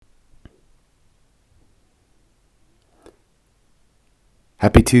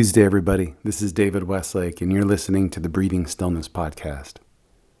Happy Tuesday, everybody. This is David Westlake, and you're listening to the Breathing Stillness Podcast.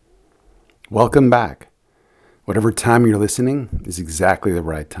 Welcome back. Whatever time you're listening is exactly the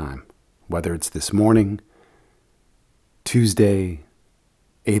right time, whether it's this morning, Tuesday,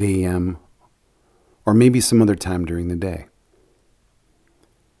 8 a.m., or maybe some other time during the day.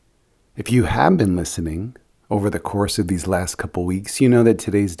 If you have been listening over the course of these last couple weeks, you know that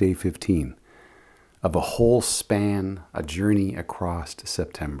today's day 15 of a whole span, a journey across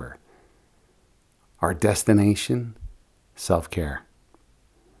September. Our destination, self-care.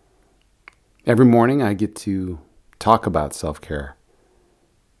 Every morning I get to talk about self-care.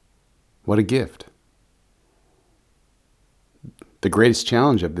 What a gift. The greatest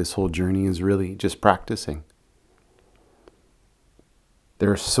challenge of this whole journey is really just practicing.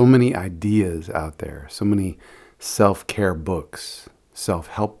 There are so many ideas out there, so many self-care books,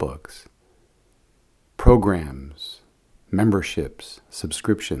 self-help books, programs, memberships,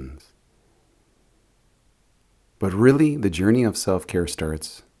 subscriptions. But really, the journey of self-care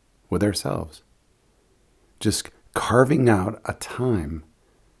starts with ourselves. Just carving out a time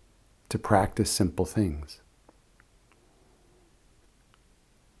to practice simple things.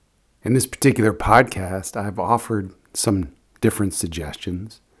 In this particular podcast, I've offered some different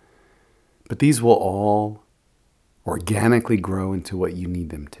suggestions, but these will all organically grow into what you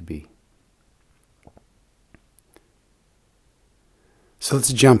need them to be. So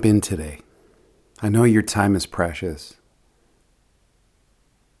let's jump in today. I know your time is precious.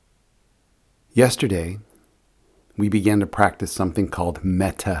 Yesterday, we began to practice something called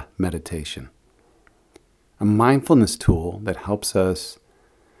metta meditation, a mindfulness tool that helps us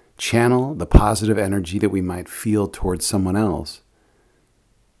channel the positive energy that we might feel towards someone else,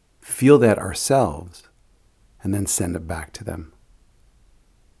 feel that ourselves, and then send it back to them.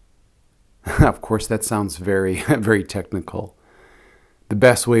 Of course, that sounds very, very technical. The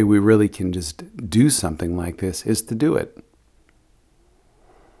best way we really can just do something like this is to do it.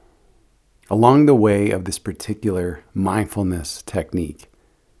 Along the way of this particular mindfulness technique,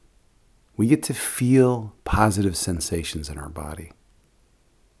 we get to feel positive sensations in our body.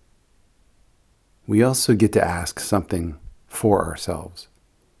 We also get to ask something for ourselves.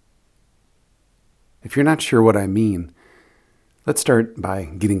 If you're not sure what I mean, let's start by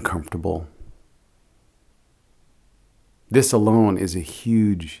getting comfortable. This alone is a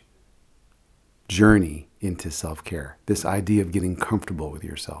huge journey into self-care, this idea of getting comfortable with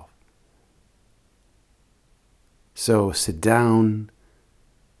yourself. So sit down,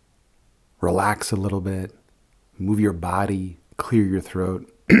 relax a little bit, move your body, clear your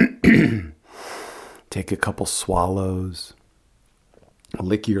throat, take a couple swallows,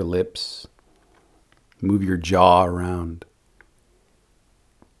 lick your lips, move your jaw around.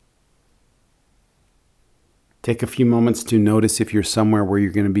 Take a few moments to notice if you're somewhere where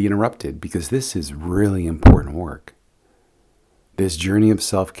you're going to be interrupted, because this is really important work. This journey of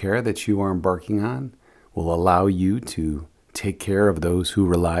self-care that you are embarking on will allow you to take care of those who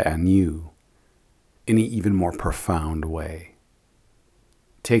rely on you in an even more profound way.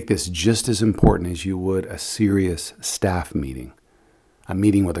 Take this just as important as you would a serious staff meeting, a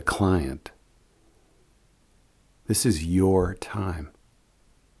meeting with a client. This is your time.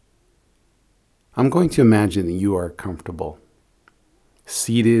 I'm going to imagine that you are comfortable,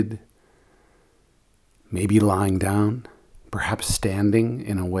 seated, maybe lying down, perhaps standing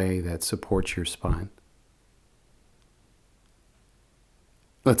in a way that supports your spine.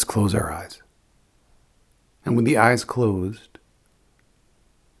 Let's close our eyes. And with the eyes closed,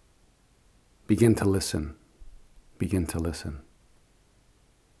 begin to listen. Begin to listen.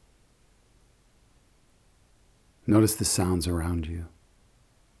 Notice the sounds around you.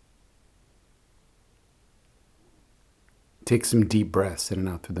 Take some deep breaths in and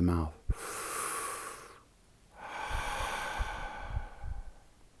out through the mouth.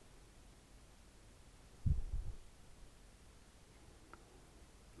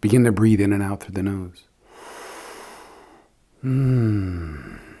 Begin to breathe in and out through the nose.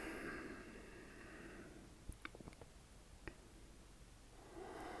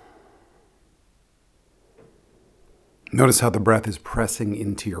 Notice how the breath is pressing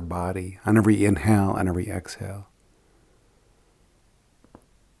into your body on every inhale and every exhale.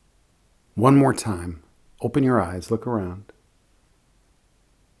 One more time, open your eyes, look around,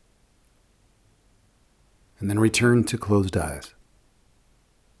 and then return to closed eyes.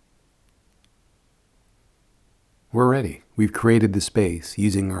 We're ready. We've created the space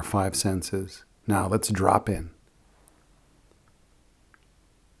using our 5 senses. Now let's drop in.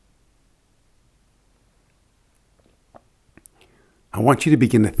 I want you to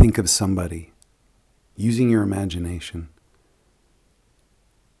begin to think of somebody using your imagination.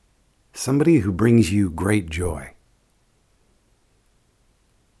 somebody who brings you great joy.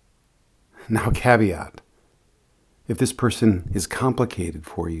 Now, caveat, if this person is complicated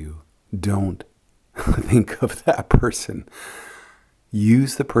for you, don't think of that person.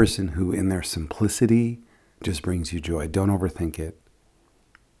 Use the person who, in their simplicity, just brings you joy. Don't overthink it.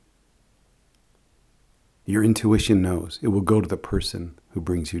 Your intuition knows it will go to the person who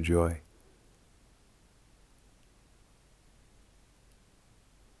brings you joy.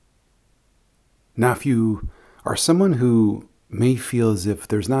 Now, if you are someone who may feel as if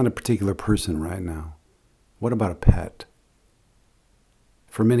there's not a particular person right now, what about a pet?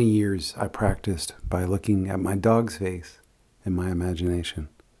 For many years, I practiced by looking at my dog's face in my imagination,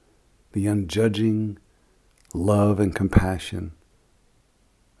 the unjudging love and compassion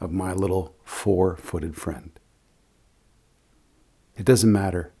of my little 4-footed friend. It doesn't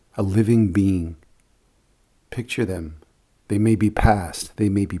matter, a living being. Picture them. They may be past, they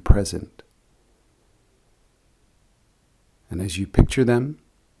may be present. And as you picture them,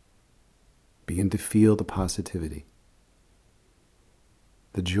 begin to feel the positivity,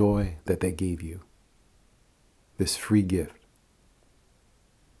 the joy that they gave you, this free gift.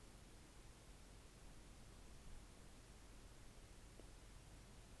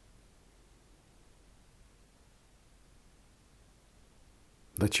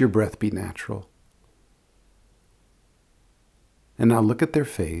 Let your breath be natural. And now look at their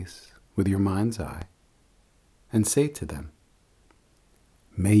face with your mind's eye and say to them,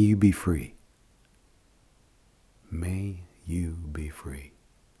 may you be free. May you be free.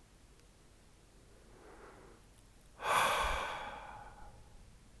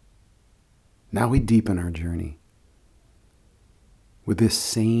 Now we deepen our journey with this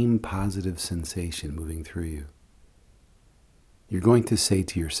same positive sensation moving through you. You're going to say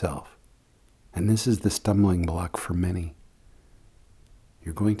to yourself, and this is the stumbling block for many,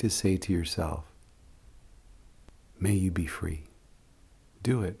 you're going to say to yourself, may you be free.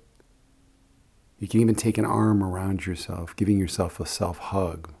 Do it. You can even take an arm around yourself, giving yourself a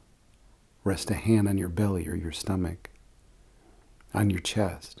self-hug. Rest a hand on your belly or your stomach, on your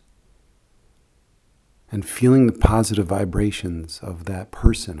chest, and feeling the positive vibrations of that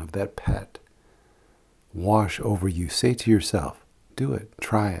person, of that pet, wash over you. Say to yourself, do it,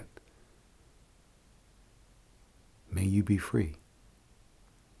 try it. May you be free.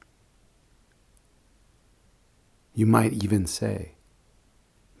 You might even say,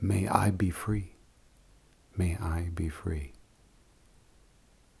 may I be free. May I be free.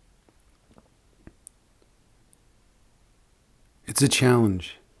 It's a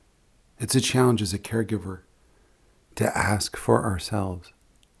challenge. It's a challenge as a caregiver to ask for ourselves.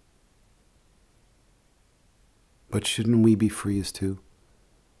 But shouldn't we be free as too?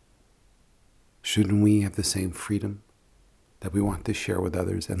 Shouldn't we have the same freedom that we want to share with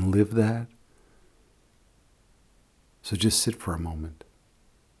others and live that? So just sit for a moment.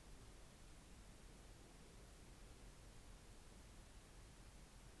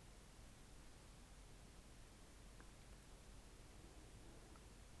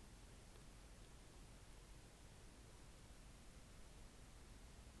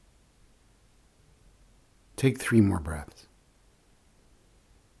 Take 3 more breaths,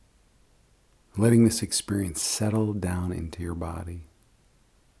 letting this experience settle down into your body.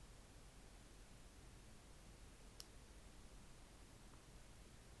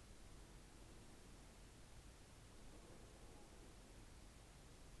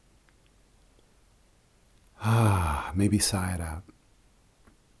 Maybe sigh it out.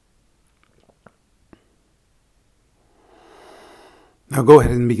 Now go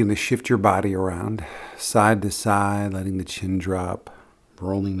ahead and begin to shift your body around, side to side, letting the chin drop,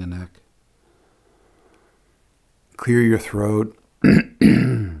 rolling the neck. Clear your throat.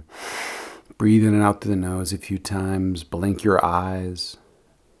 Breathe in and out through the nose a few times. Blink your eyes.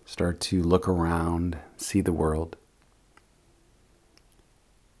 Start to look around, see the world.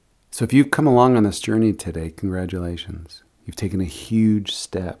 So if you've come along on this journey today, congratulations. You've taken a huge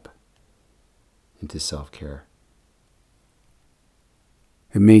step into self-care.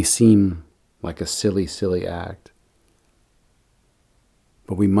 It may seem like a silly, silly act,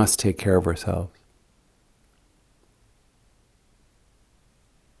 but we must take care of ourselves.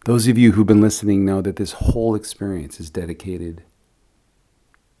 Those of you who've been listening know that this whole experience is dedicated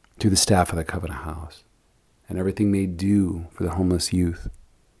to the staff of the Covenant House and everything they do for the homeless youth.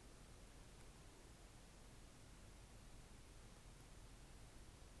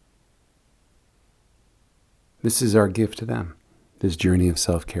 This is our gift to them, this journey of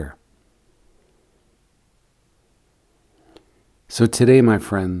self-care. So today, my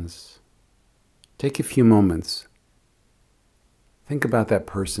friends, take a few moments. Think about that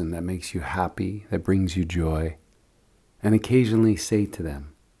person that makes you happy, that brings you joy, and occasionally say to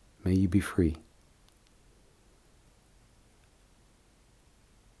them, may you be free.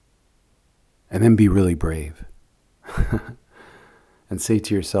 And then be really brave and say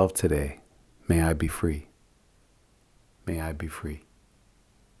to yourself today, may I be free. May I be free.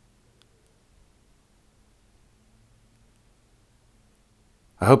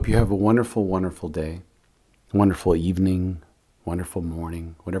 I hope you have a wonderful, wonderful day, wonderful evening, wonderful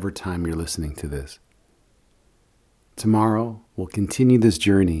morning, whatever time you're listening to this. Tomorrow, we'll continue this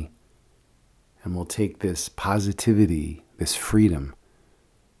journey and we'll take this positivity, this freedom,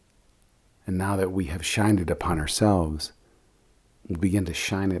 and now that we have shined it upon ourselves, we'll begin to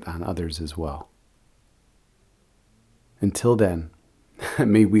shine it on others as well. Until then,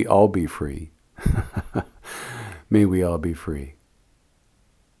 may we all be free. May we all be free.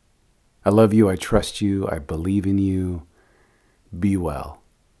 I love you. I trust you. I believe in you. Be well.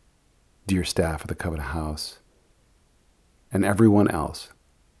 Dear staff of the Covenant House and everyone else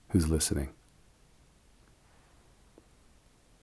who's listening.